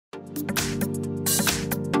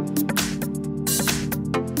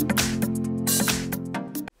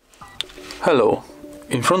Hello,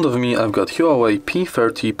 in front of me I've got Huawei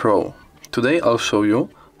P30 Pro. Today I'll show you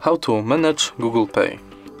how to manage Google Pay.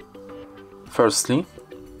 Firstly,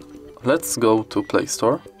 let's go to Play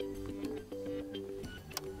Store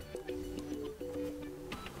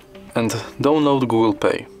and download Google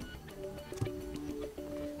Pay.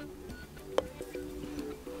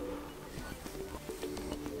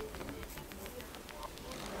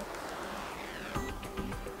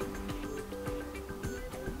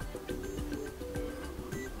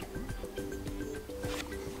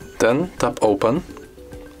 Then tap Open.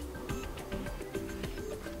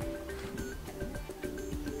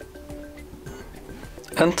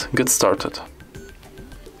 And get started.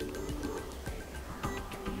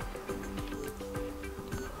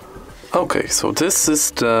 Okay, so this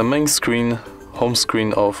is the main screen, home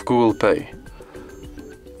screen of Google Pay.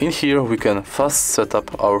 In here we can fast set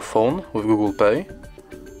up our phone with Google Pay,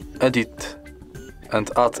 edit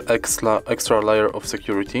and add extra layer of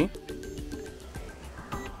security,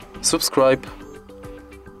 subscribe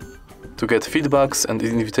to get feedbacks and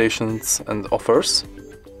invitations and offers.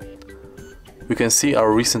 We can see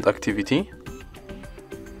our recent activity,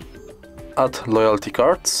 add loyalty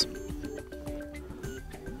cards,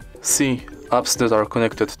 see apps that are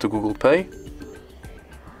connected to Google Pay,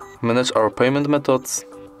 manage our payment methods,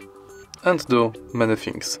 and do many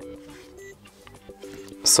things.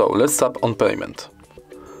 So let's tap on payment.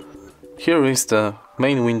 Here is the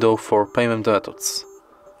main window for payment methods.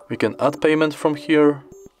 We can add payment from here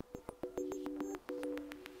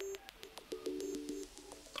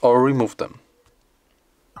or remove them.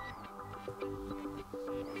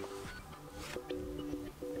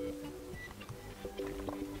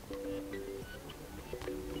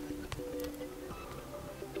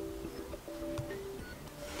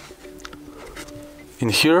 In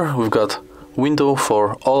here we've got window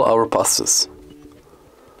for all our passes.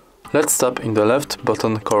 Let's tap in the left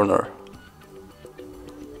bottom corner.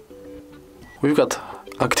 We've got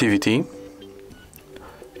activity.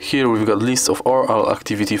 Here we've got list of all our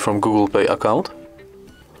activity from Google Pay account.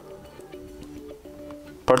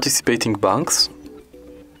 Participating banks.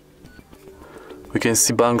 We can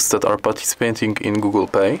see banks that are participating in Google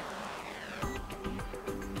Pay.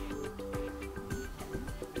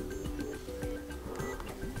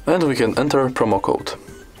 And we can enter promo code.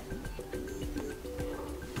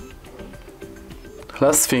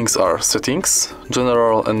 Last things are settings,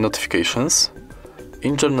 general and notifications.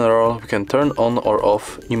 In general, we can turn on or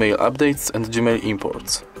off email updates and Gmail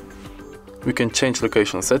imports. We can change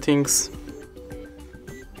location settings,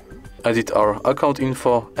 edit our account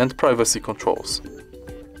info and privacy controls.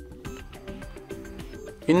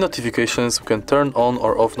 In notifications, we can turn on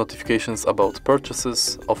or off notifications about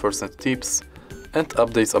purchases, offers and tips, and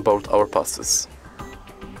updates about our passes.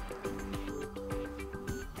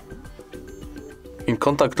 In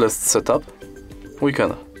contactless setup, we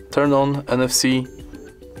can turn on NFC,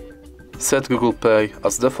 set Google Pay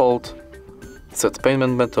as default, set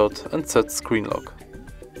payment method and set screen lock.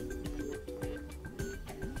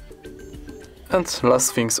 And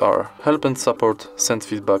last things are help and support, send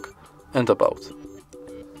feedback and about.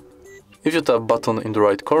 If you tap button in the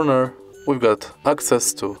right corner, we've got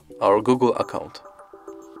access to our Google account.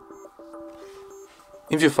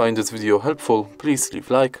 If you find this video helpful, please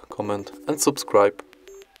leave like, comment and subscribe.